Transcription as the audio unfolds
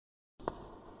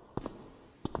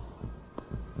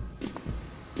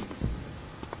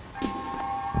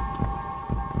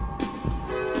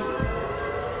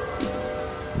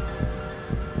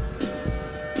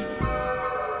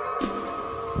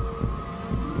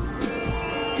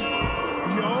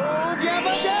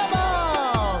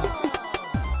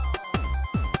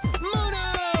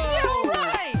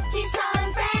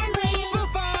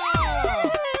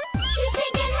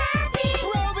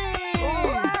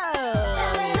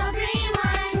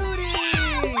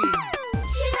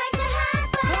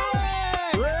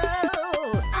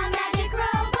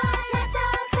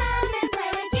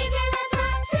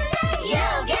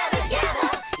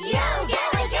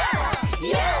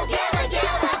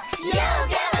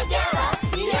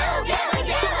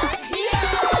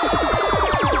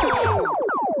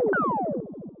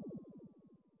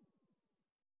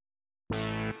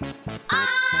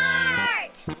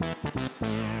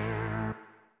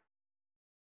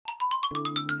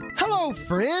Hello,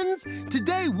 friends!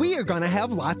 Today we are gonna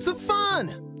have lots of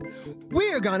fun.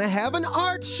 We are gonna have an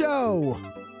art show.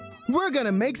 We're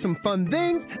gonna make some fun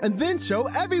things and then show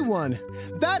everyone.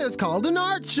 That is called an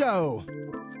art show.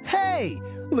 Hey,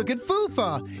 look at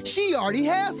Foofa. She already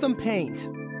has some paint.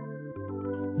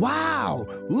 Wow,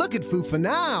 look at Foofa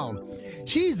now.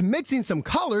 She's mixing some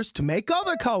colors to make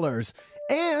other colors.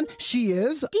 And she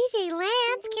is... DJ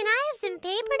Lance, can I have some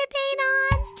paper to paint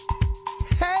on?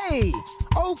 Hey,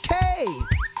 okay.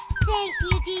 Thank you,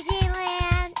 DJ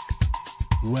Lance.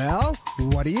 Well,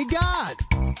 what do you got?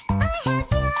 I have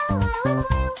yellow and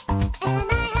blue,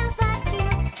 and I have black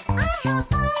too. I have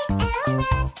white and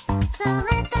red, so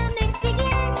let the mix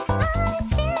begin. I'm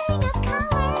stirring up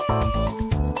colors.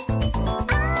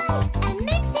 I am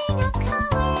mixing up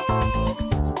colors.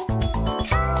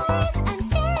 Colors, I'm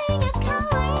stirring up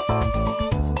colors.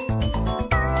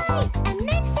 I am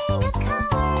mixing up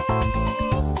colors.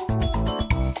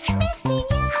 Mixing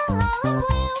yellow and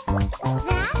blue,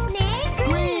 that makes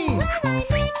Green. When I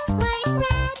mix white and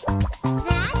red,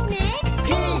 that makes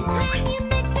Pink. When you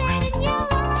mix red and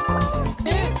yellow,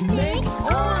 It makes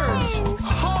orange.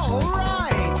 All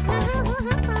right.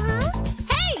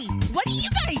 Hey, what are you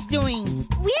guys doing?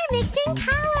 We're mixing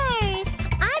colors.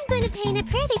 I'm going to paint a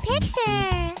pretty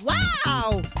picture.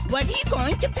 Wow, what are you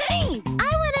going to paint? I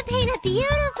want to paint a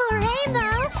beautiful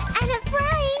rainbow and a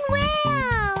flying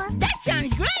whale. That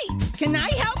sounds great. Can I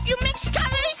help you mix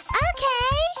colors?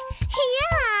 Okay.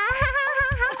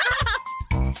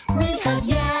 Yeah. We have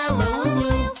yellow and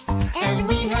blue, And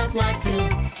we have black too.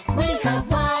 we have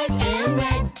white and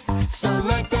red. So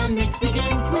let the mix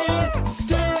begin. We're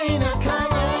stirring up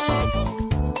colors.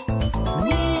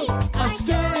 We are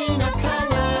stirring up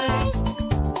colors.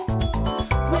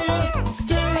 We're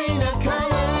stirring up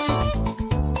colors.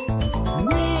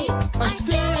 We are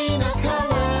stirring up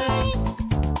colors.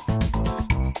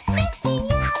 Mixing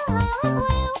yellow and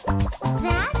blue,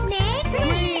 that makes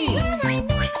Green. When I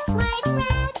mix white and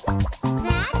red,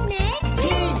 that makes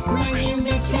Pink. When you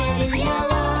mix red and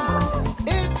yellow,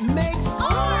 it makes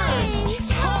orange.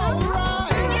 All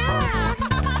right. Yeah.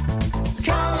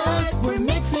 Colors, we're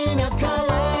mixing up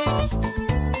colors.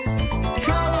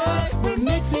 Colors, we're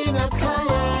mixing up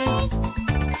colors.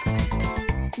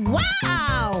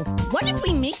 Wow, what if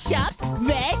we mix up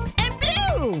red and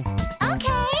blue?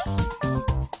 Okay.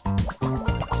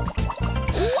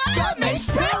 That makes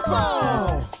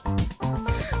purple.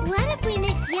 What if we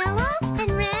mix yellow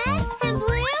and red and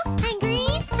blue and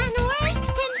green and orange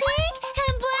and pink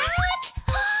and black?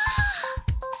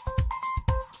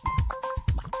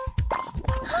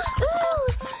 Ooh,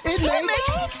 It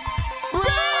makes brown.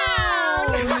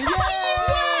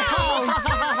 Yeah.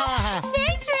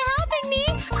 thanks for helping me.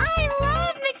 I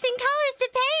love mixing colors to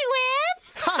paint with.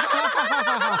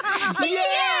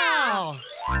 Yeah.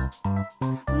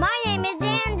 My name is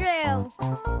Andrew.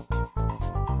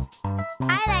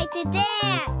 I like to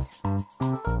dance.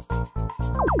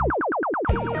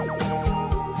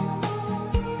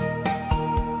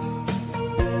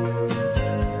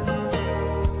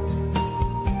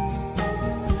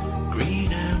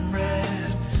 Green and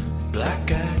red,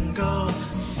 black and gold,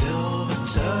 silver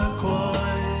turquoise,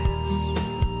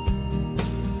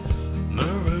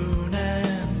 maroon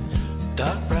and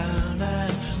dark brown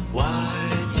and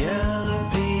white, yellow,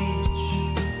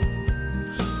 peach.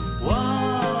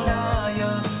 What are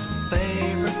your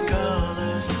favorite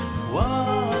colors? What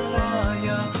are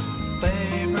your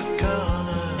favorite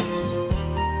colors?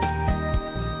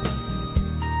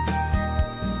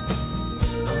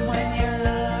 And when you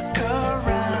look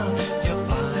around, you'll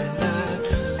find that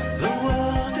the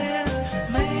world is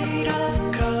made of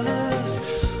colors.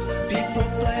 People,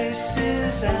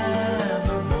 places,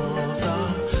 animals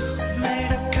are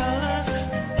made of colors.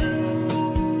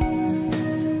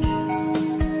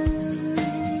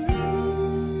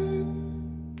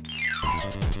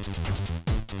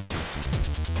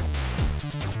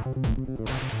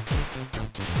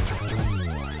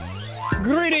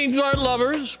 Greetings, art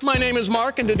lovers. My name is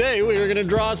Mark, and today we are going to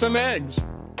draw some eggs.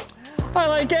 I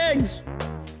like eggs.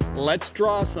 Let's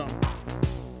draw some.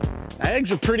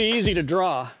 Eggs are pretty easy to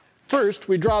draw. First,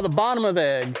 we draw the bottom of the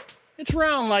egg. It's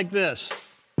round like this.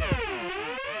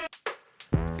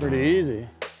 Pretty easy.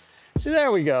 See,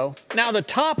 there we go. Now the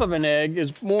top of an egg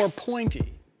is more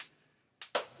pointy.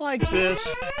 Like this.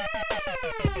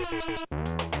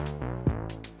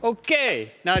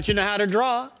 Okay, now that you know how to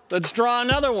draw, let's draw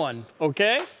another one,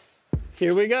 okay?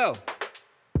 Here we go.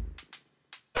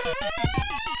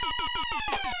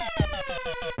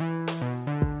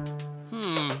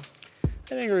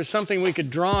 I think there's something we could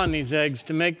draw on these eggs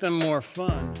to make them more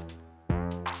fun.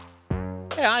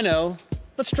 Hey, I know.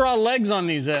 Let's draw legs on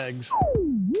these eggs.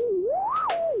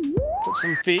 Put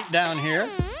some feet down here.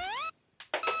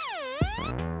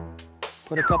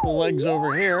 Put a couple legs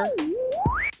over here.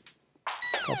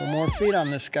 Couple more feet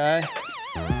on this guy.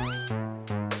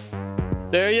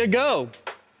 There you go.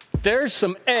 There's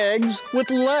some eggs with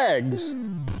legs.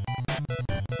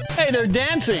 Hey, they're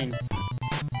dancing.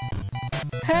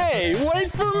 Hey,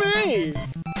 wait for me.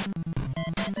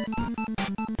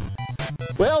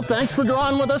 Well, thanks for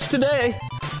drawing with us today.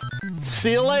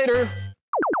 See you later.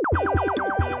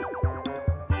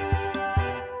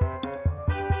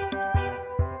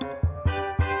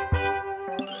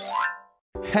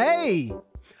 Hey,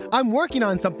 I'm working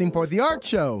on something for the art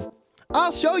show.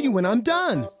 I'll show you when I'm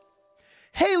done.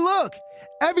 Hey, look,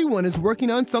 everyone is working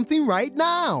on something right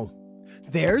now.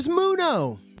 There's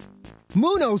Muno.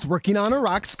 Muno's working on a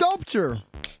rock sculpture.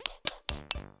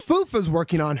 Foofa's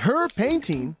working on her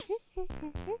painting.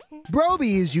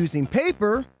 Brobee is using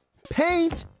paper,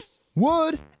 paint,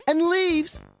 wood, and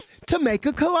leaves to make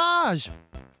a collage.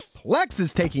 Plex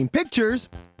is taking pictures.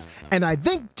 And I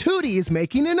think Toodee is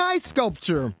making an ice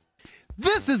sculpture.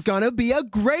 This is gonna be a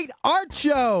great art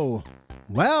show.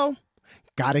 Well,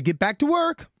 gotta get back to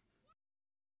work.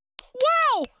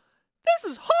 Wow! This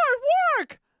is hard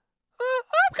work!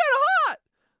 I'm kinda hot.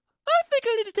 I think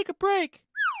I need to take a break.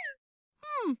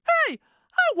 Hey,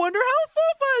 I wonder how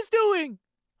Foofa is doing.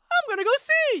 I'm gonna go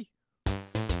see.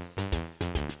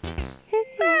 Hey,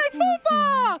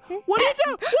 Foofa! What are you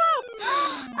doing?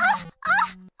 Whoa!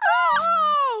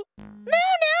 Oh!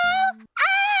 Muno!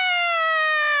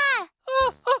 Ah!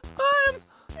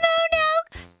 Muno!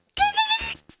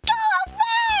 Go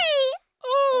away!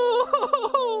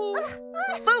 Oh!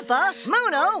 Foofa,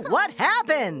 Muno, what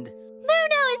happened?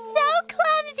 Muno is so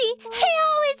clumsy. He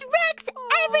always wrecks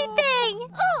everything.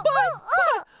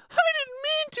 I didn't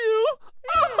mean to.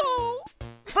 Oh!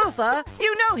 Foofa,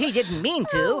 you know he didn't mean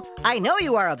to. I know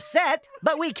you are upset,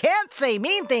 but we can't say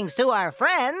mean things to our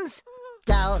friends.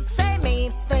 Don't say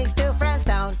mean things to friends.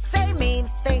 Don't say mean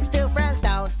things to friends.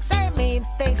 Don't say mean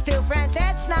things to friends.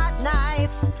 It's not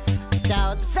nice.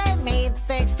 Don't say mean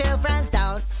things to friends.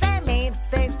 Don't say mean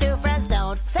things to friends.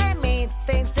 Don't say mean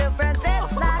things to friends.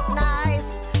 It's not nice.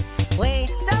 We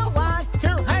don't want to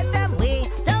hurt them. We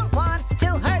don't want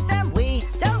to hurt them. We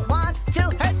don't want to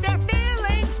hurt their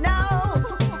feelings. No.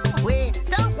 We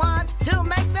don't want to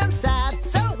make them sad.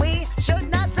 So we should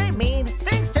not say mean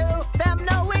things to them.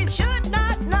 No, we should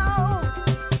not. No.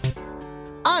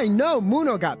 I know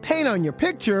Muno got paint on your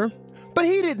picture, but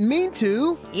he didn't mean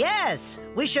to. Yes,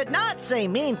 we should not say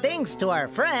mean things to our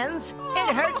friends.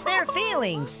 It hurts their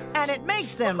feelings, and it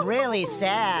makes them really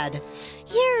sad.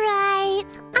 You're right.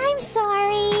 I'm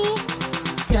sorry.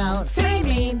 Don't say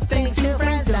mean things to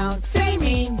friends. Don't say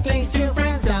mean things to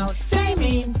friends. Don't say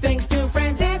mean things to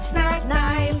friends. It's not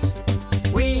nice.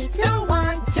 We don't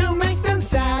want to make them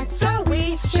sad, so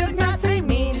we should not say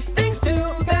mean things to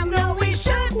them. No, we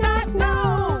should not.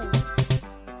 No.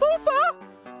 Foofa,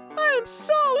 I am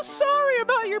so sorry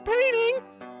about your painting.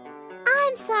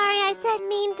 I'm sorry I said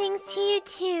mean things to you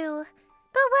too.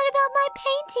 But what about my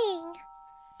painting?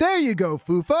 There you go,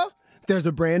 Foofa. There's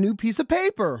a brand new piece of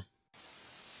paper.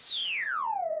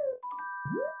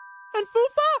 And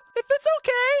Foofa, if it's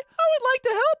okay, I would like to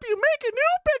help you make a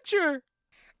new picture.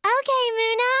 Okay,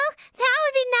 Muno. That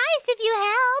would be nice if you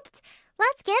helped.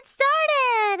 Let's get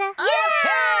started.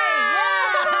 Okay!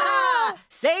 Yeah!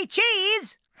 Say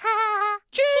cheese!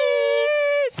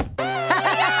 Cheese!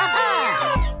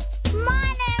 My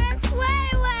name is Wei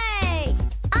Wei.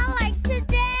 I like to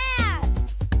dance.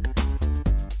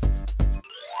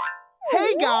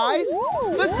 Hey guys,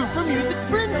 the Super Music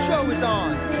Fringe Show is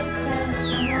on.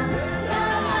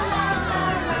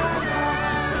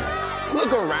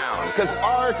 Look around, because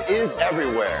art is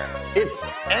everywhere. It's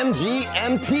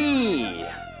MGMT.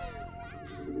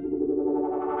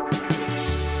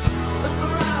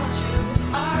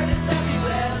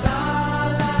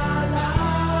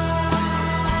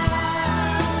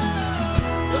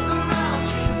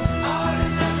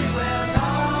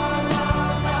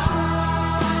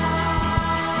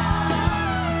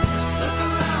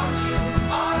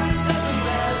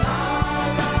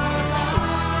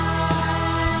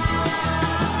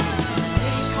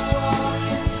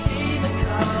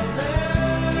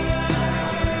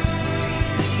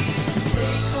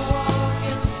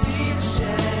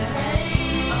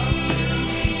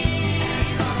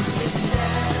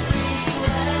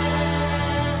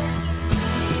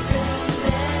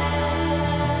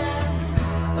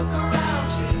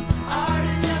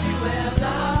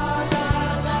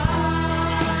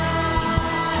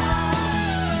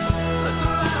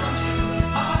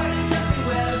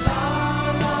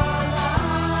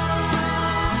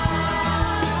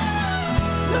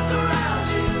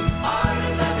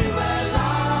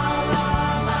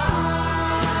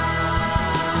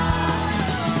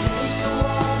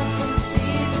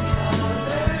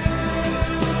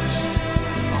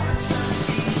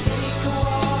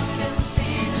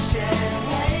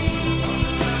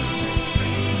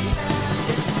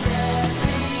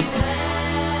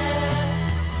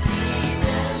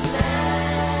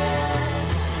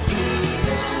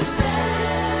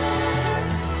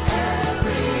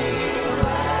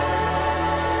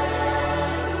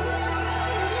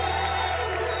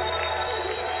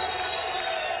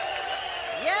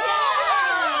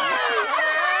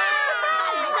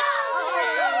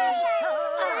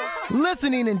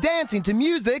 Listening and dancing to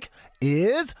music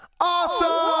is awesome!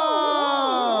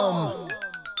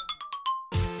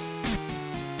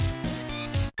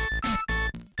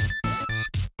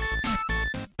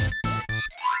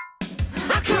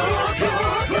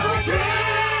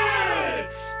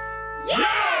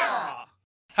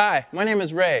 Hi, my name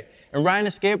is Ray, and riding a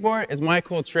skateboard is my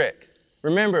cool trick.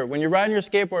 Remember, when you're riding your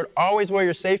skateboard, always wear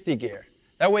your safety gear.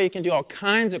 That way you can do all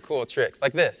kinds of cool tricks,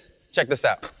 like this. Check this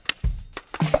out.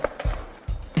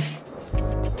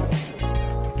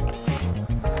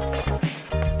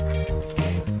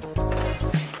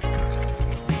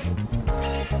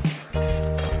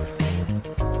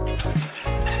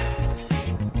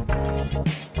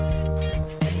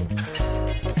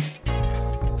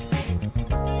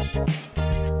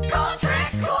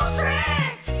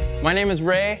 My name is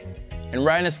Ray, and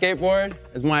riding a skateboard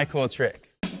is my cool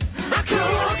trick. Cool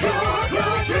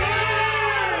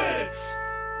tricks!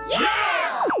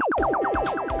 Yeah!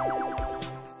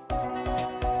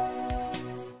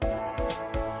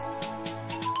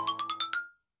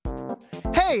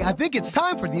 Hey, I think it's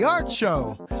time for the art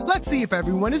show. Let's see if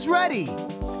everyone is ready.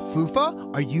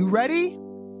 Foofa, are you ready?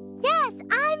 Yes,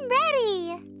 I'm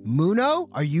ready. Muno,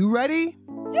 are you ready?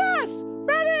 Yes,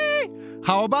 ready!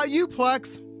 How about you,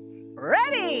 Plex?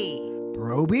 Ready!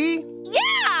 Brobee?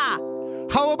 Yeah!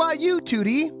 How about you,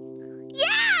 Toodee?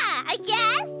 Yeah, I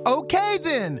guess. Okay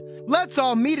then, let's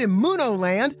all meet in Muno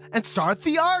Land and start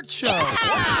the art show.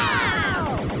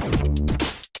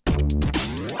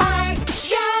 Art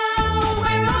show!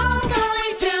 We're all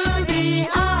going to the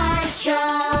art show.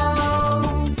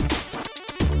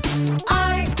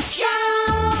 Art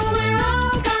show! We're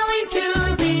all going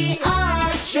to the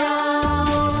art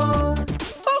show.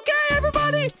 Okay,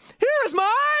 everybody, here is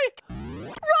my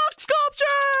rock sculpture!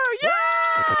 Yeah!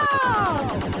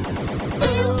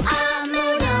 Ooh,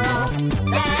 Muno,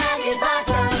 that is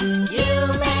awesome. You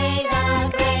made a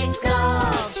great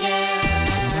sculpture.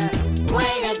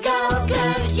 Way to go,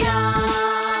 good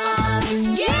job.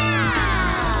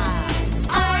 Yeah!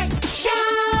 Art show,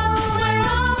 we're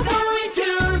all going to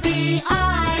the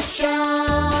art show.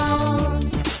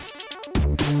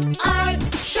 Art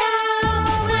show,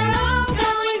 we're all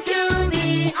going to the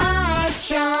art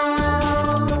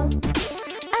show.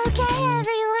 Okay,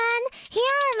 everyone,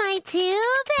 here are my two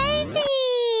paintings.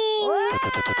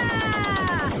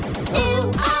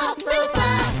 Ooh,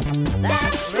 Foofa,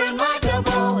 that's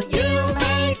remarkable. You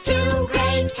made two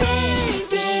great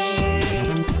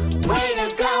paintings. Way to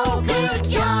go, good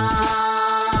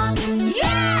job.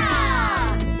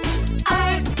 Yeah!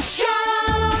 Art show,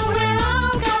 we're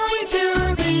all going to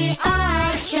the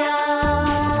art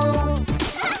show.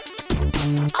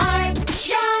 Art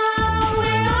show,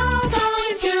 we're all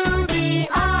going to the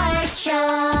art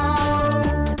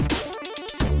show.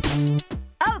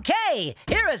 Okay,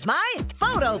 here is my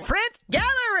photo print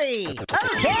gallery.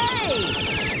 Okay!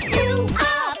 You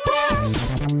are Plex.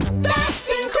 That's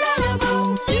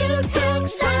incredible. You took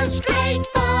such great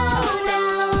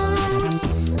photos.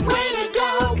 Way to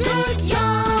go, good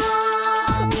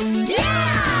job.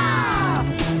 Yeah!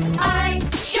 Art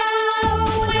show,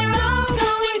 we're all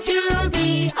going to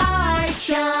the art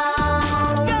show.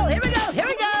 Go, here we go, here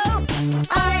we go!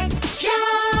 Art show,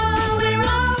 we're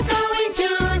all going to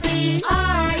the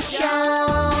art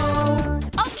show.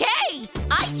 Okay,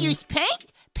 I use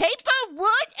paint, paper,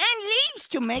 wood, and leaves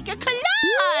to make a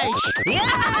collage.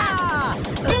 Yeah!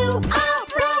 Ooh,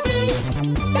 Brobee,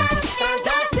 that's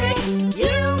fantastic.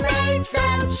 You made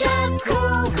such a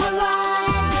cool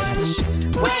collage.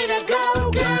 Way to go,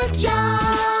 good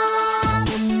job.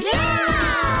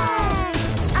 Yeah!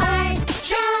 Art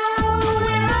show,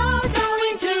 we're all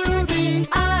going to the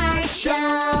art show.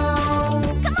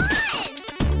 Come on!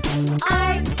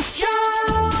 Art show,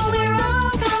 we're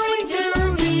all going to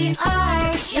the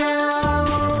art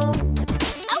show.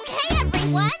 Okay,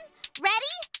 everyone,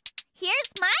 ready?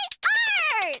 Here's my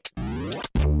art.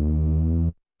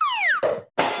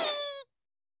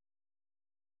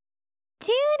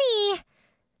 Toodee,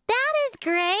 that is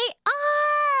great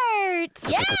art!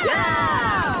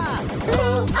 Yeah!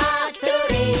 Ooh,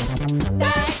 Toodee,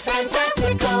 that's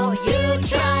fantastical. You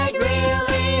tried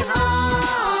really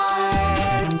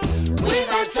hard. We've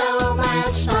had so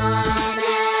much fun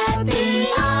at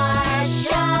the art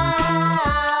show.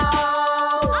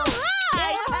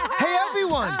 Hey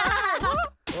everyone,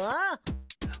 What?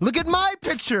 look at my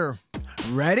picture.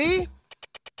 Ready?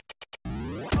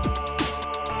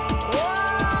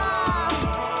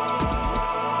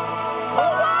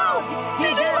 Wow!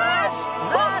 DJ Lance!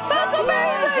 That's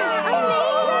amazing!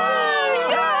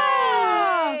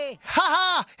 Hooray!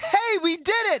 Haha! Hey, we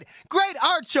did it! Great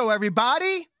art show,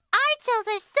 everybody! Art shows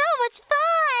are so much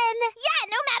fun. Yeah,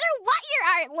 no matter what your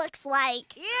art looks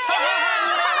like.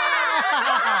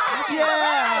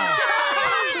 Yeah!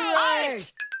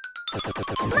 Art!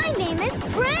 My name is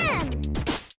Bram.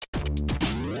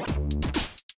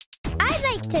 I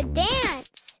like to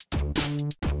dance.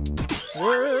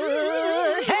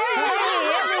 Hey,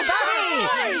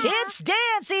 everybody! It's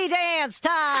Dancey Dance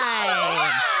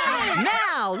time!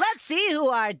 Now, let's see who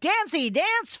our Dancey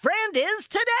Dance friend is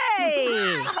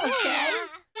today!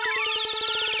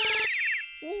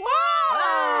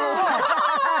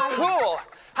 Cool.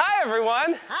 Hi,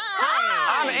 everyone.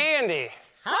 Hi! I'm Andy.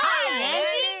 Hi,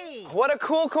 Andy! What a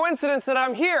cool coincidence that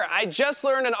I'm here. I just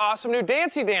learned an awesome new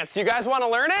Dancey dance. Do you guys want to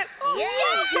learn it?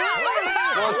 Yes!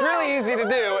 Well, it's really easy to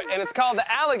do, and it's called the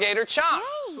Aligator Chomp.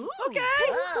 Okay.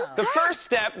 The first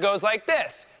step goes like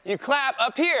this. You clap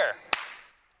up here.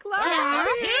 Clap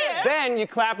here. Then you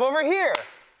clap over here.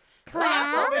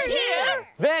 Clap over here.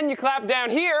 Then you clap down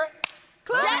here.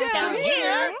 Clap down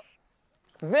here.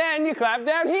 Then you clap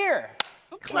down here.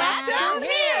 Clap down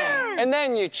here. And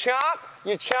then you chomp,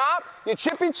 you chippy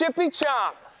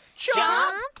chomp.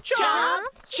 Chomp, chomp,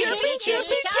 chippy,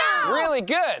 chippy, chomp. Really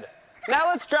good. Now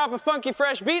let's drop a funky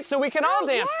fresh beat so we can all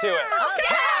dance to it.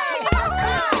 Okay!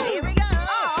 Here we go!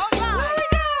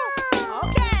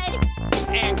 Okay.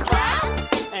 And clap,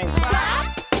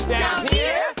 down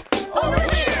here, over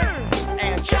here.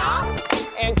 And chomp,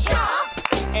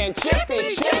 and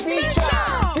chippy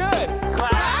chomp. Good.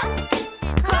 Clap,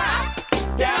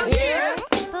 down here,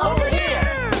 over here.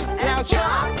 Now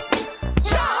chomp,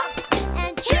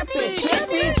 And chippy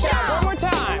chomp. One more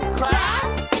time. Clap,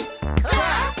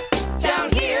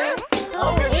 down here,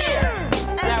 over here.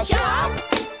 Now chomp,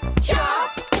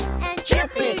 and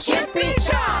chippy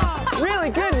chomp. Really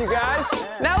good, you guys.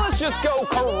 Now let's just go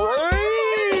crazy.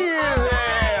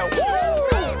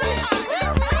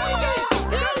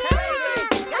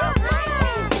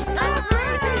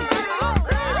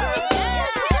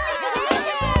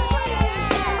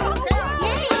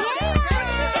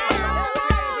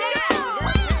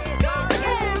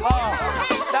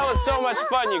 So much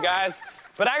fun, you guys.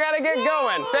 But I gotta get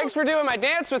going. Thanks for doing my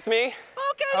dance with me.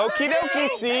 Okay. Okie dokie.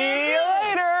 See you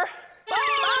later.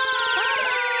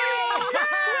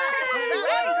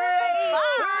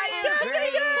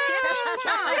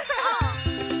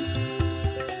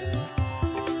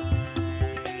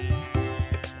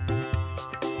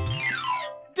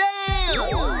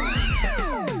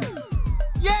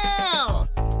 Yeah!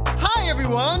 Hi,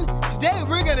 everyone. Today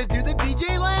we're gonna do the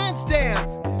DJ Lance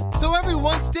dance. So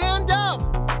everyone stand up.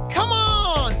 Come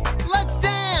on, let's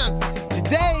dance.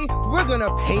 Today we're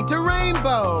gonna paint a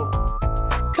rainbow.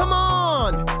 Come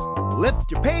on.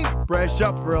 Lift your paintbrush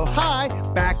up real high,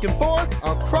 back and forth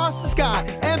across the sky,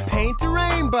 and paint a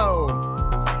rainbow.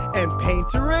 And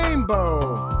paint a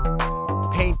rainbow.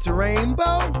 Paint a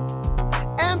rainbow.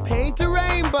 And paint a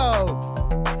rainbow.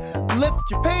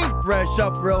 Lift your paintbrush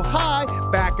up real high,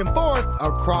 back and forth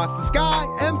across the sky,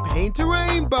 and paint a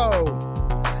rainbow.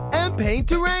 And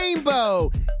paint a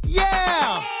rainbow.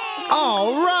 Yeah!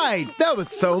 All right, that was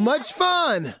so much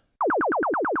fun.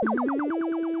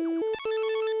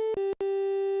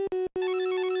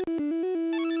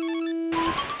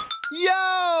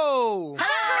 Yo!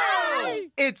 Hi!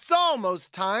 It's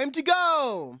almost time to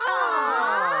go.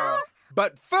 Aww.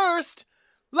 But first,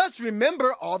 let's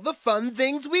remember all the fun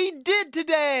things we did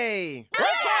today.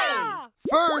 Okay!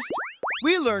 First,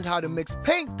 we learned how to mix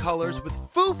paint colors with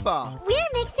Foofa. we're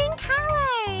mixing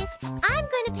colors. I'm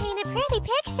going to paint a pretty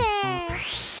picture.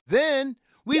 Then,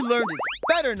 we learned it's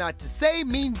better not to say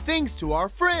mean things to our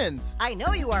friends. I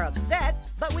know you are upset,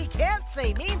 but we can't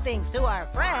say mean things to our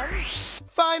friends.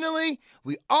 Finally,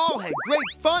 we all had great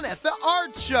fun at the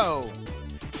art show.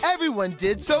 Everyone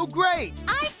did so great.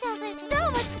 Art shows are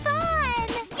so much fun.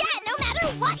 Yeah, no matter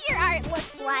what your art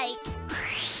looks like.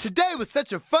 Today was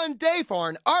such a fun day for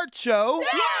an art show.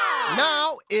 Yeah!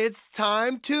 Now it's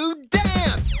time to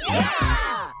dance.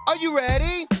 Yeah! Are you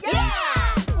ready? Yeah!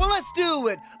 Well, let's do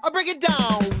it. I'll break it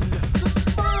down.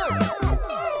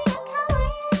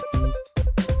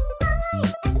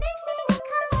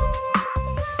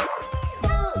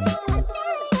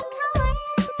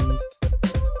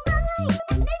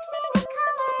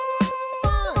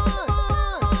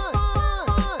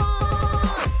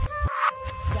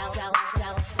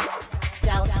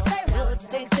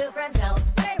 Things to friends, don't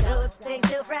say rude things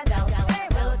to friends, don't say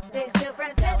rude things to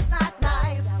friends, it's not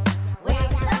nice. We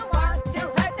don't want to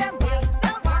hurt them, we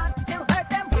don't want to hurt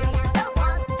them, we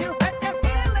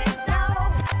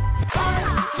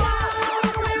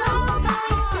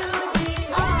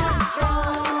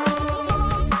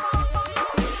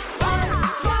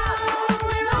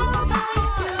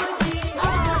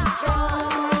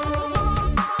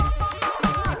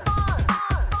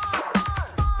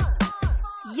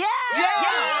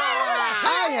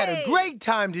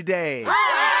time today.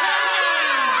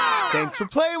 Thanks for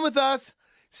playing with us.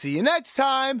 See you next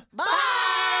time.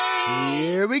 Bye!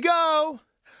 Here we go.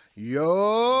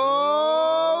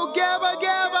 Yo Gabba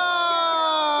Gabba!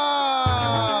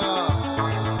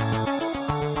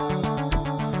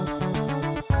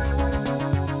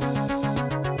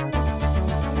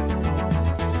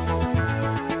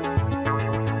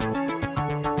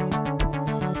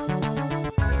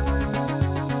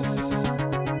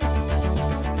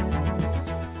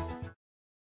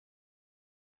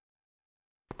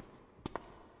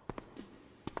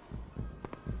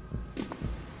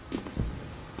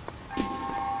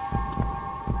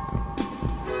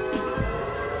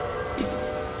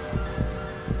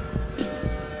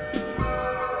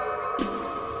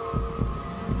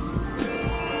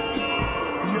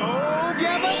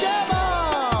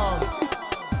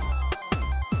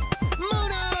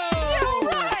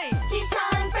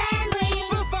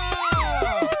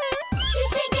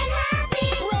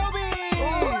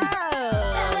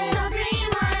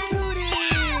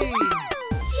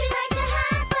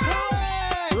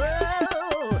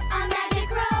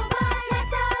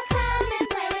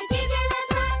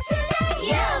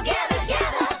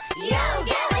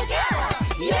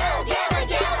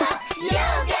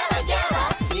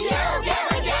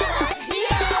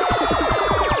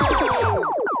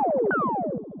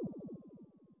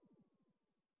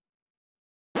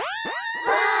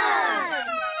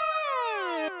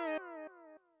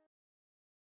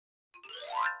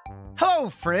 Hello,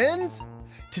 friends!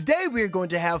 Today we are going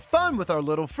to have fun with our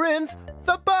little friends,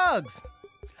 the bugs.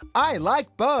 I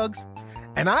like bugs,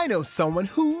 and I know someone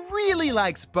who really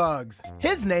likes bugs.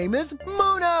 His name is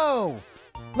Muno.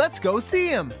 Let's go see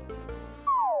him.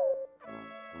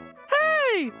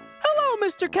 Hey! Hello,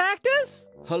 Mr. Cactus!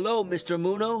 Hello, Mr.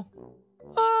 Muno.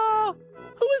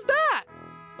 Who is that?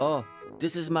 Oh,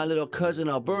 this is my little cousin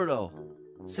Alberto.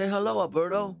 Say hello,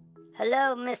 Alberto.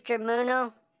 Hello, Mr.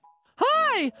 Muno.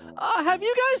 Hi! Have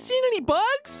you guys seen any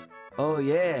bugs? Oh,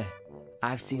 yeah.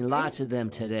 I've seen lots of them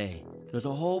today. There's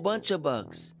a whole bunch of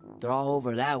bugs. They're all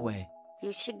over that way.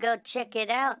 You should go check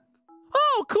it out.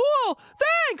 Oh, cool!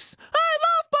 Thanks! I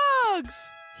love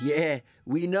bugs! Yeah,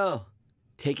 we know.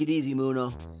 Take it easy, Muno.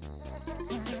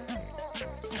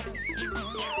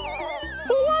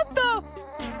 What the?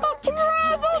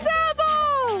 Razzle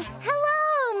dazzle!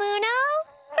 Hello, Muno.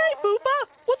 Hey, Foofa!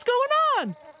 What's going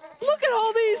on? Look at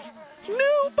all these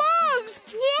new bugs!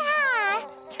 Yeah!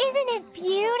 Isn't it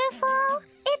beautiful?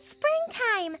 It's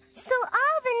springtime, so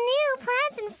all the new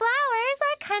plants and flowers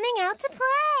are coming out to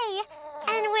play.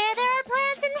 And where there are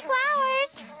plants and flowers,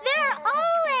 there are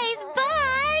always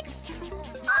bugs.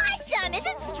 Awesome! Is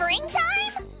it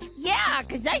springtime? Yeah,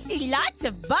 'cause I see lots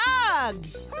of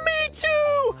bugs. Me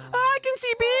too! I can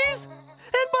see bees,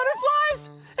 and butterflies,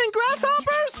 and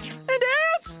grasshoppers, and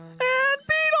ants, and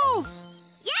beetles!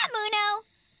 Yeah, Muno.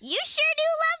 You sure do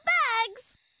love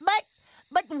bugs.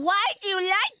 But why do you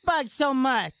like bugs so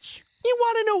much? You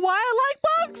want to know why I like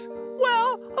bugs?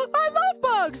 Well, I love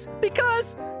bugs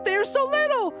because they're so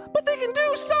little, but they can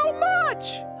do so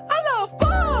much. I love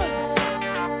bugs.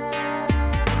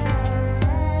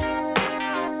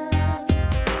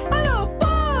 I love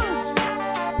bugs.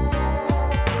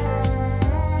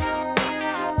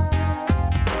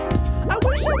 I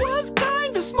wish I was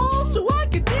kind of small so I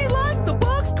could be like the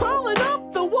bugs crawling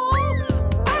up the wall.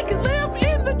 I could live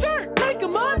in the dirt, make a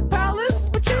mud palace,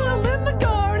 or chill in the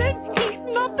garden,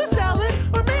 eating up the salad.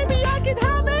 Or maybe I could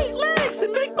have 8 legs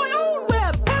and make my own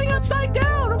web, hang upside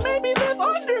down, or maybe live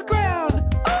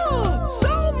underground. Oh,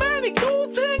 so many cool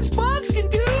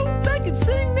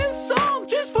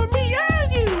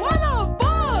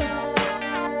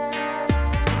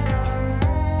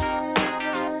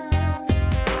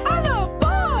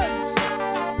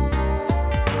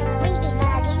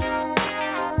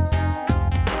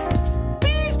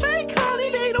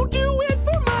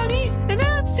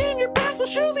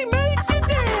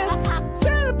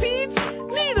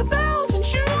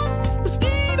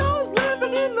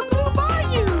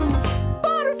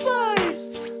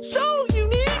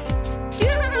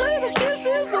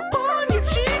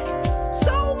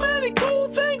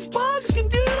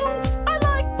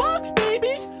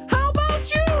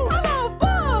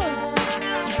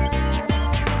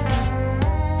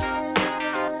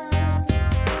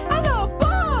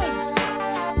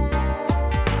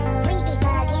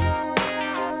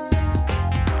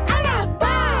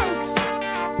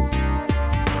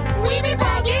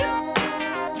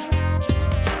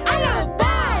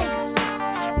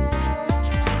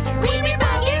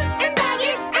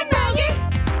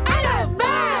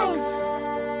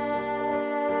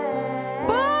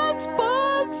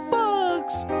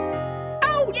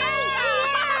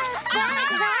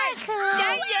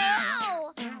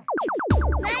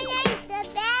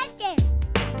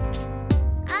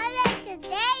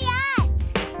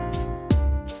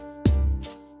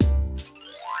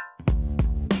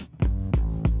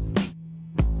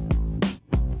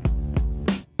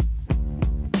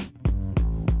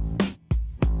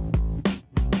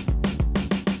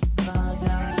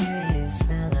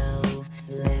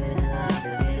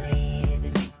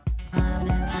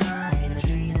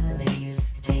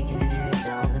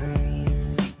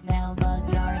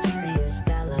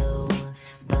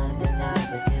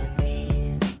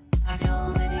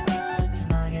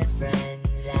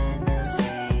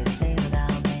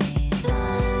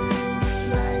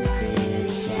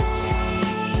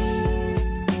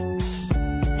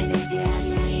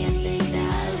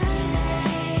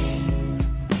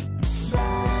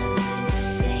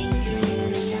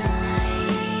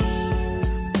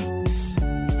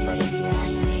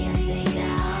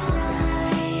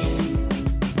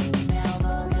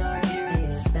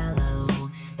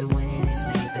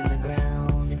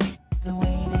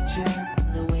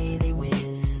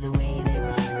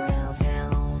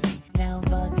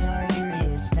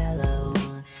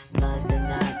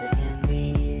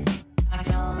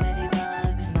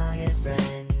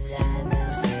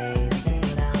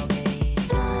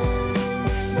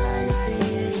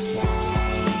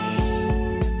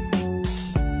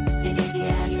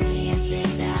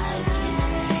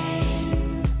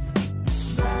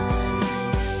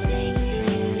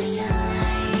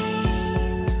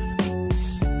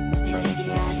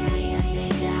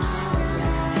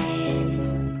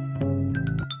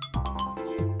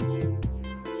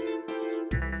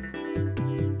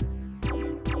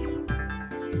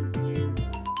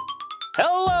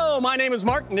my name is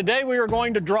Mark, and today we are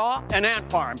going to draw an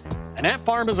ant farm. An ant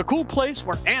farm is a cool place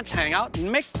where ants hang out and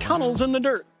make tunnels in the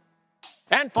dirt.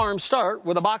 Ant farms start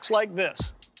with a box like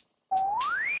this.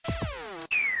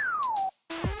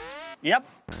 Yep.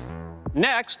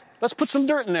 Next, let's put some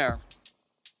dirt in there.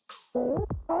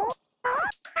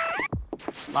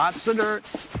 Lots of dirt.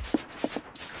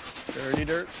 Dirty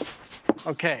dirt.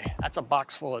 Okay, that's a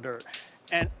box full of dirt.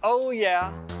 And oh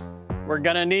yeah, we're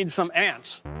gonna need some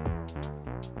ants.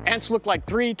 Ants look like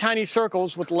 3 tiny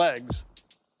circles with legs.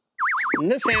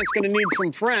 And this ant's gonna need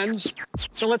some friends,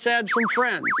 so let's add some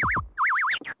friends.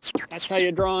 That's how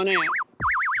you draw an ant.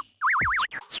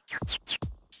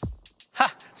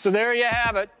 Ha! So there you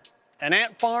have it. An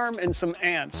ant farm and some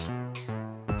ants.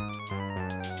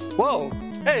 Whoa!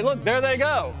 Hey, look, there they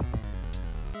go.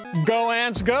 Go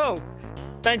ants, go!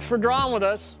 Thanks for drawing with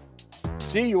us.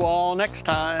 See you all next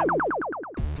time.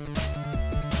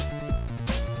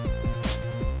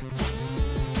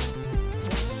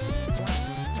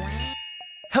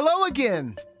 Hello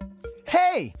again.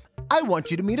 Hey, I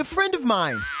want you to meet a friend of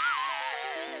mine.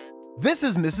 This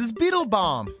is Mrs.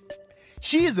 Beetlebaum.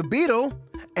 She is a beetle,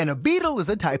 and a beetle is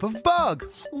a type of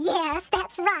bug. Yes,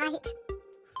 that's right.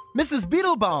 Mrs.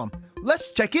 Beetlebaum,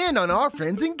 let's check in on our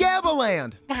friends in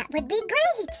Gabbaland. That would be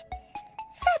great.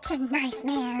 Such a nice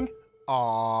man.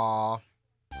 Aww.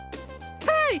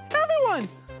 Hey, everyone!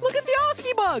 Look at the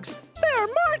Oskie bugs! They're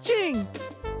marching!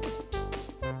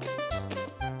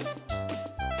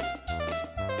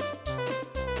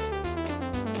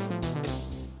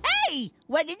 Hey,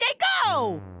 where did they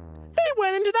go? They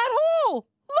went into that hole!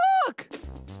 Look!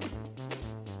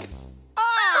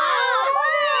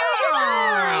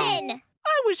 Run!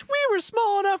 I wish we were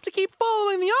small enough to keep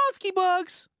following the Oskie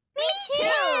bugs. Me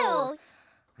too!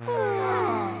 Hey!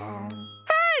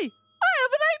 I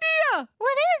have an idea!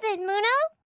 What is it, Muno?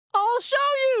 I'll show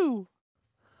you!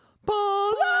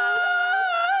 Plex!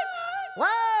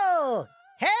 Whoa!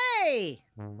 Hey!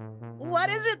 What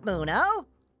is it, Muno?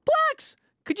 Plex,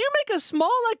 could you make us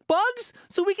small like bugs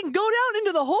so we can go down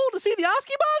into the hole to see the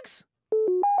Oskie bugs?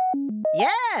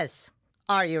 Yes!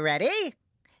 Are you ready?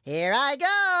 Here I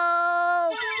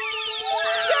go!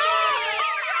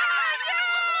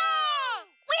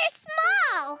 We're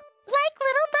small! Like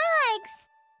little bugs.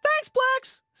 Thanks,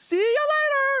 Plex! See you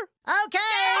later!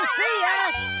 Okay, see ya!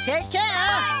 Take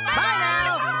care! Bye now!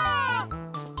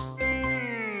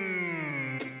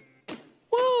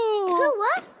 Whoa! Who,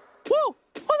 what? Whoa! Oh,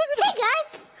 look at Hey, guys.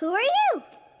 Who are you?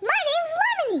 My name's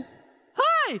Lemony.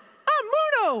 Hi! I'm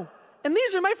Muno! And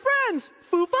these are my friends,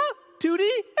 Foofa,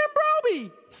 Toodee, and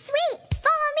Brobee! Sweet.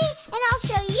 Follow me, and I'll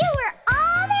show you where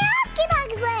all the Oskie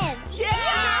bugs live.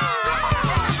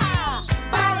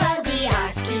 Follow the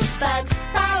Oskie bugs.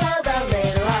 Follow the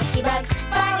little Oskie bugs.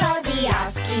 Follow the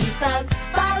Oskie bugs.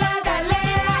 Follow the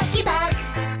little Oskie bugs.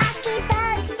 Oskie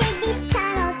bugs dig these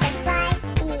tunnels just like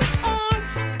the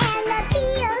ants and the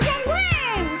beetles and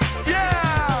worms.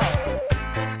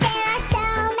 There are so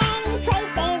many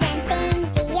places and things.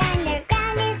 The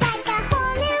underground is like a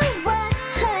whole new world.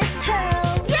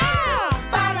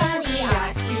 Follow the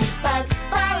Oskie bugs.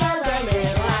 Follow the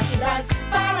little Oskie bugs.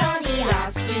 Follow the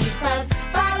Oskie bugs.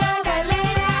 Follow the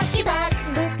little Oskie bugs.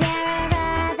 Look, there are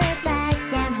other bugs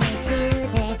down here too.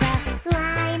 There's a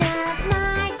line of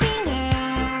marching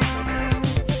ants.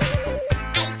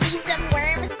 I see some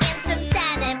worms and some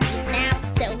centipedes now.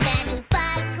 So many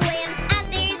bugs live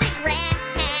under the ground.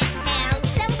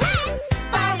 So let's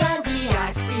follow the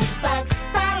Oskie bugs.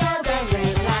 Follow the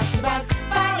little Oskie bugs.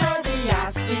 Follow the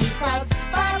Oskie bugs.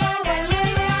 Follow the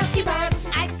little Oskie bugs.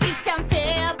 I see some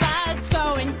big bugs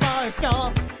going for a stroll.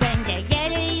 When they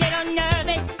get a little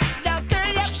nervous, they'll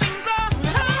turn up and go.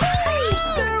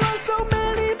 There are so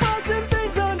many bugs and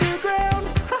things underground.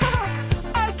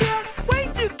 I can't wait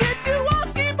to get to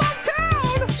Oskie Bug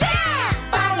Town!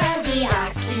 Follow the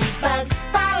Oskie bugs.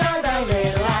 Follow the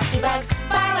little Oskie bugs.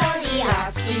 Follow the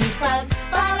Oskie bugs.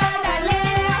 Follow the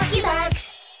little Oskie bugs.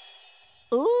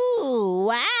 Ooh,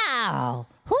 wow.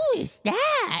 Who is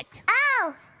that? Oh,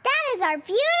 that is our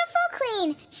beautiful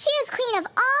queen. She is queen of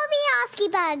all the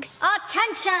Oskie bugs.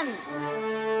 Attention!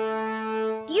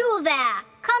 You there,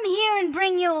 come here and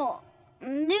bring your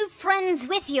new friends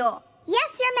with you.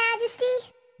 Yes, Your Majesty.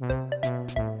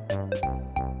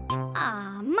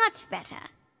 Ah, much better.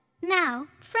 Now,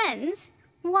 friends,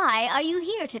 why are you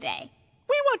here today?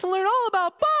 We want to learn all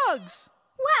about bugs!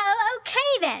 Well,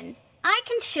 okay then. I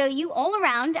can show you all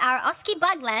around our Oskie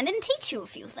Bugland and teach you a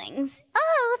few things.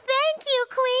 Oh, thank you,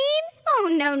 Queen. Oh,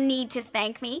 no need to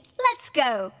thank me. Let's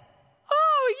go.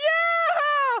 Oh,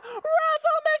 yeah!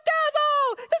 Razzle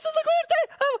McDazzle! This is the greatest day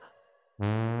of...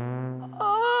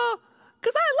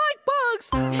 'cause I like bugs.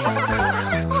 My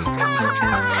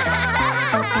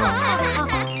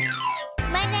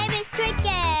name is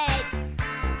Cricket.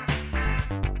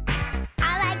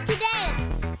 I like to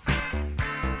dance.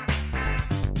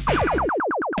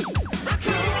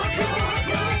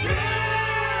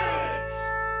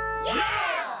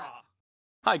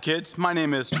 Hi kids, my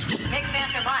name is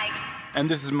Mixmaster Mike. and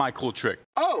this is my cool trick.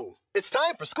 Oh, it's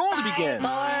time for school to begin.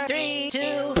 4, 3, 2,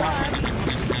 1.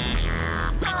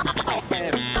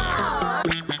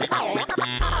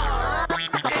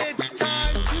 It's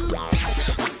time to...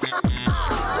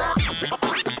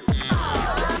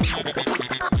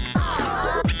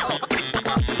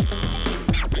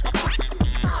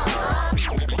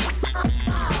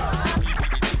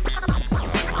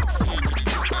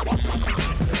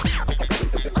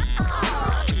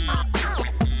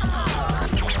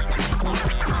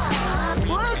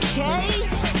 Okay.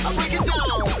 I'll break it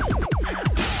down.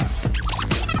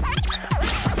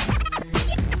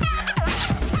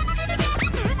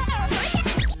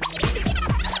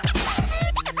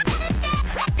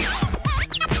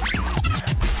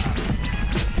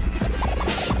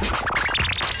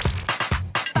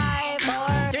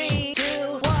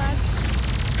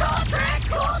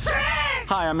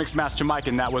 Hi, I'm Mixmaster Mike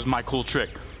and that was my cool trick.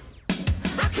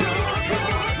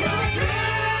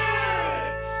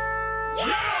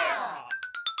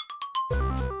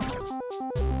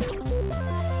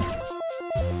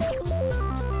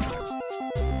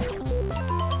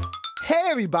 Hey,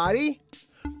 everybody!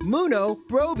 Muno,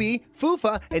 Brobee,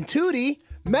 Foofa, and Toodee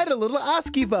met a little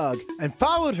Oskie bug and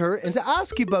followed her into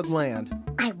Oskie bug land.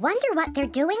 I wonder what they're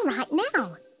doing right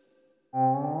now.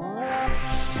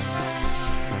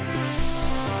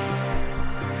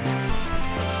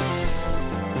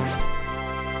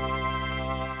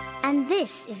 And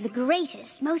this is the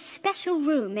greatest, most special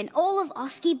room in all of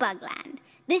Oskie Bugland.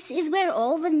 This is where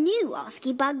all the new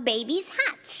Oskie bug babies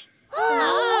hatch.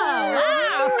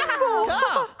 Wow!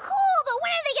 Cool, but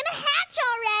when are they gonna hatch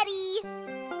already?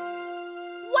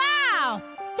 Wow!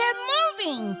 They're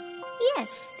moving!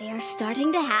 Yes, they are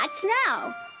starting to hatch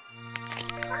now.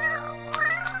 Wow!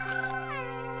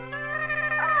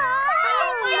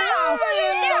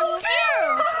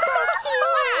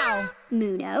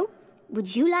 Muno,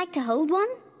 would you like to hold one?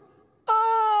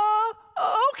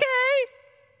 Okay.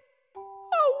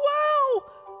 Oh, wow.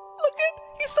 Look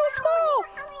he's so small.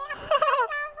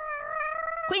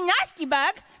 Queen Oskie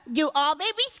bug, do all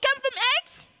babies come from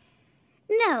eggs?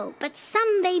 No, but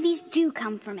some babies do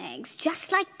come from eggs,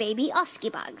 just like baby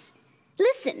Oskie bugs.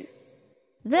 Listen.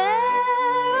 There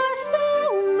are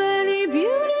so many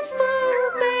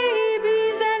beautiful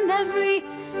babies, and every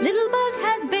little bug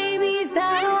has babies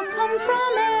that all come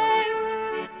from eggs.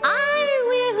 I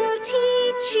will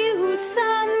teach you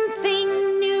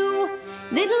something new.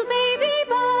 Little baby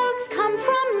bugs come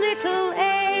from little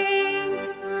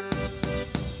eggs.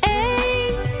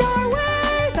 Eggs are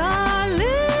where the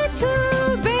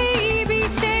little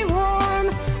babies stay warm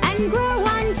and grow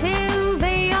until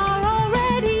they are all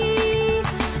ready.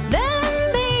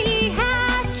 Then they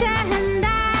hatch, and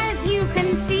as you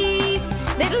can see,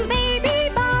 little baby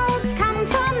bugs come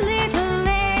from little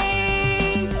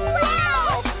eggs.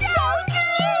 Wow, so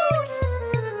cute!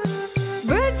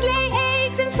 Birds lay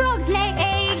eggs and frogs lay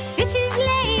eggs. Fishes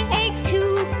lay eggs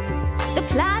too. The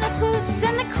platypus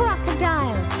and the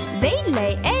crocodile, they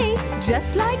lay eggs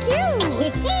just like you.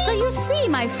 So you see,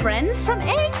 my friends, from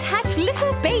eggs hatch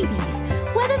little babies,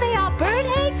 whether they are bird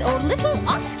eggs or little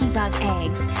Oskie bug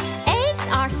eggs. Eggs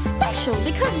are special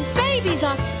because babies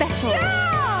are special. There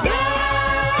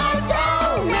are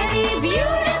so many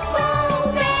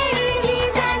beautiful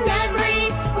babies, and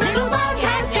every little bug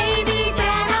has babies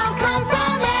that all come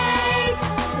from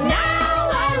eggs. Now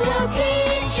I will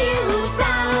teach you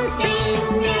something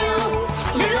new.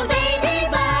 Little baby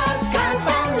bugs come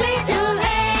from little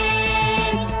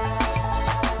eggs.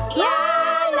 La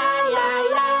la la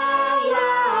la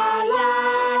la la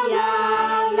la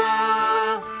la.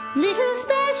 Little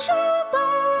special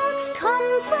bugs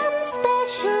come from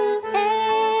special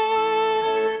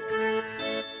eggs.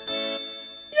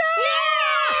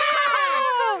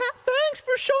 Thanks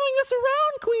for showing us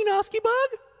around, Queen Oskie bug.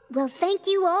 Well, thank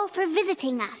you all for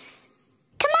visiting us.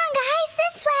 Come on, guys,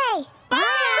 this way. Thank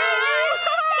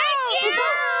you!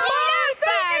 Bye,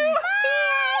 thank you.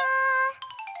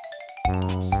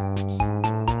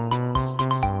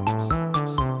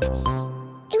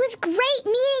 It was great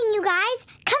meeting you guys.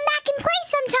 Come back and play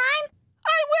sometime.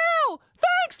 I will.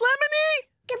 Thanks, Lemony.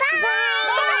 Goodbye.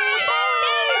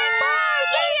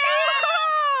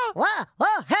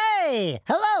 Whoa, hey!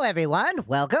 Hello, everyone.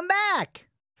 Welcome back.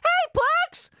 Hey,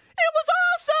 Plex! It was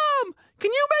awesome!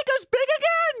 Can you make us big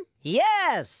again?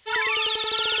 Yes.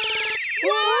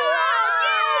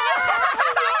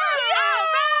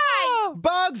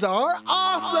 bugs are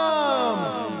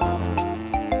awesome!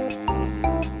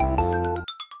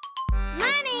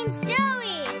 My name's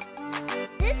Joey.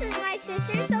 This is my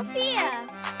sister Sophia.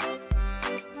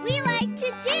 We like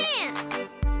to dance.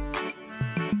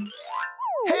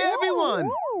 Hey everyone!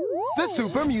 The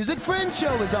Super Music Friends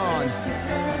Show is on!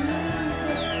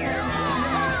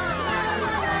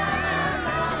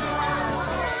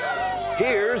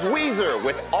 Here's Weezer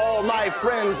with All My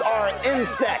Friends Are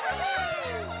Insects.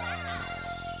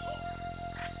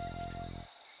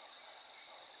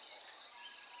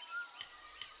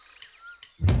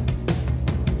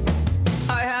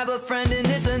 I have a friend and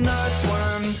it's an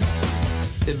earthworm.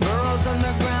 It burrows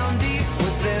underground deep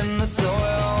within the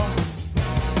soil.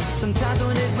 Sometimes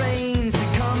when it rains,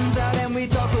 it comes out and we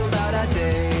talk about our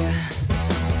day.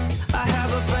 I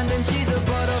have a friend and she's a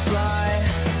butterfly.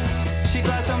 She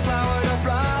flies from flower to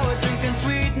flower, drinking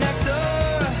sweet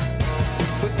nectar.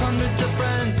 With hundreds of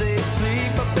friends, they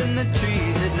sleep up in the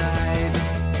trees at night.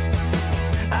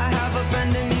 I have a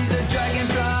friend and he's a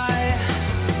dragonfly.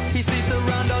 He sleeps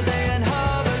around all day and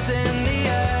hovers in the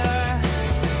air.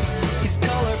 He's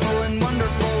colorful and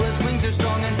wonderful, his wings are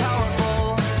strong and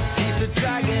powerful. He's the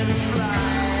dragonfly.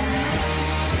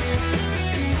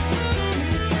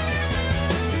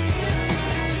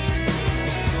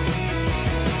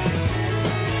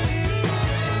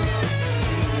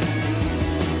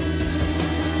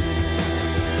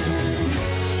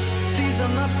 These are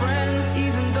my friends,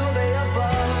 even though they are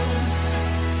bugs.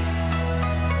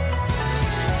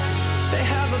 They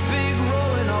have a big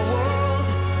role in our world,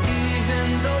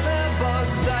 even though they're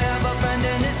bugs. I have a friend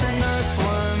and it's an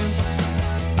earthworm.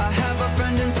 I have a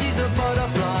friend and she's a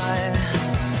butterfly.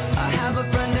 I have a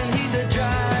friend and he's a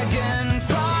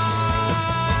dragonfly.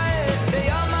 They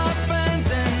are my friends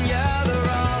and yeah,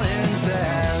 they're all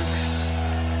insects.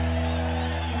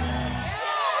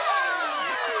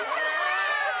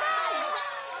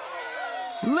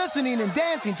 Listening and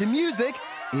dancing to music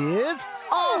is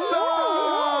awesome!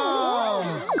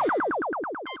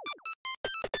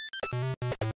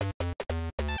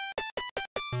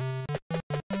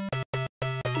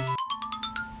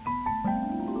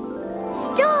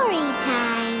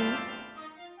 Storytime.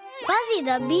 Buzzy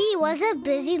the bee was a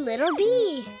busy little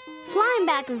bee, flying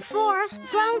back and forth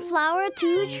from flower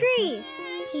to tree.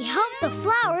 He helped the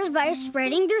flowers by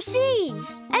spreading their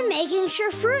seeds and making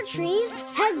sure fruit trees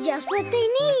had just what they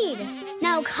need.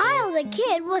 Now Kyle the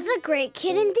kid was a great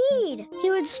kid indeed. He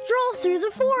would stroll through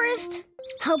the forest,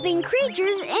 helping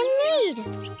creatures in need.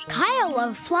 Kyle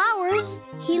loved flowers.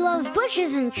 He loved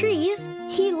bushes and trees.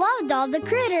 He loved all the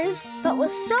critters, but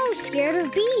was so scared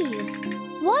of bees.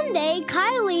 One day,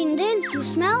 Kyle leaned in to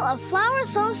smell a flower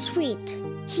so sweet.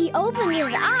 He opened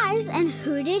his eyes, and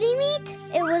who did he meet?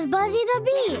 It was Buzzy the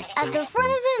bee at the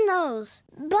front of his nose.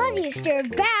 Buzzy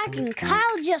stared back, and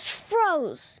Kyle just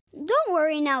froze. Don't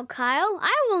worry now, Kyle.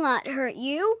 I will not hurt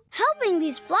you. Helping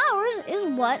these flowers is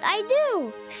what I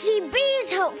do. See,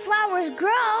 bees help flowers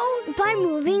grow by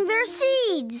moving their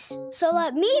seeds. So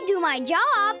let me do my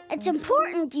job. It's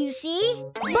important, you see.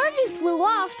 Buzzy flew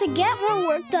off to get more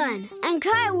work done, and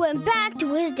Kyle went back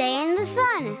to his day in the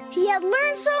sun. He had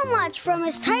learned so much from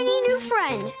his tiny new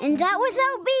friend, and that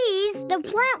without bees, the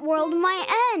plant world might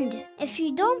end. If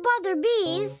you don't bother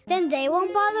bees, then they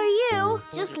won't bother you.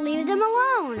 Just leave them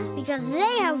alone, because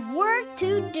they have work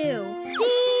to do.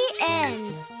 The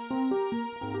end.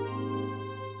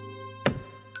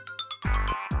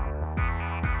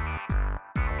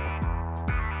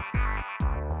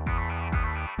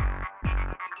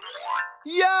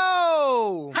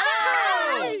 Yo!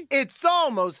 Hi! It's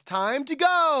almost time to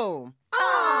go.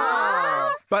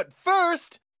 Aww! But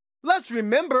first, let's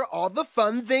remember all the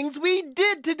fun things we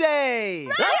did today.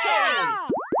 Okay!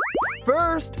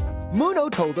 First, Muno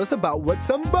told us about what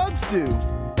some bugs do.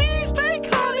 Bees make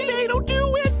honey, they don't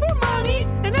do it for money.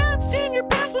 And ants in your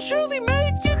pants will surely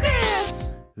make you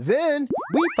dance. Then,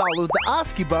 we followed the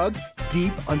Oskie bugs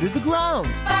deep under the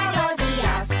ground. Follow the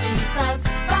Oskie bugs.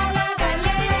 Follow the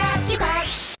little Oskie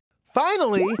bugs.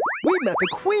 Finally, we met the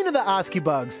queen of the Oskie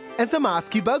bugs and some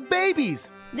Oskie bug babies.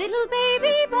 Little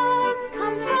baby bugs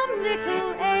come from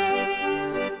little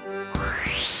eggs.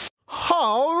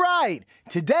 All right,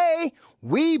 today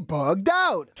we bugged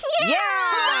out. Yeah!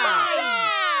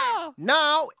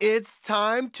 Now it's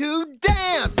time to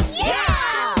dance.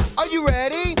 Yeah! Are you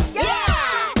ready?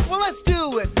 Yeah! Well, let's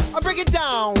do it. I'll break it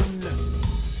down.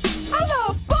 I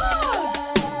love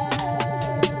bugs!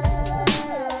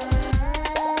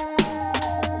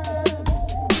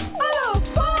 I love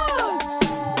bugs!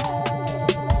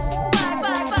 Bug,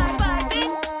 bug, bug, bug.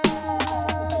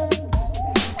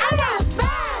 I love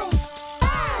bugs!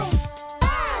 Bugs!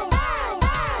 Bug, bug,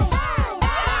 bug, bug,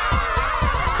 bug.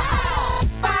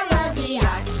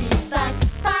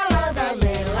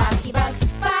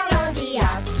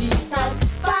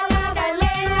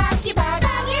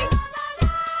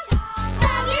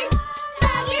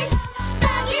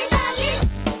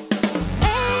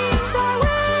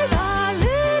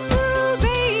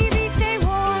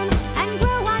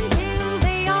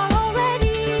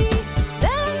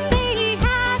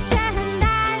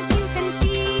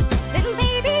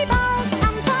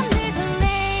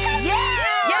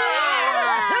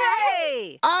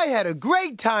 had a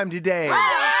great time today.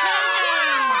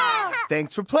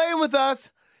 Thanks for playing with us.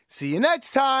 See you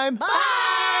next time.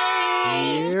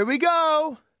 Bye. Here we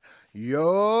go.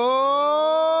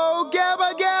 Yo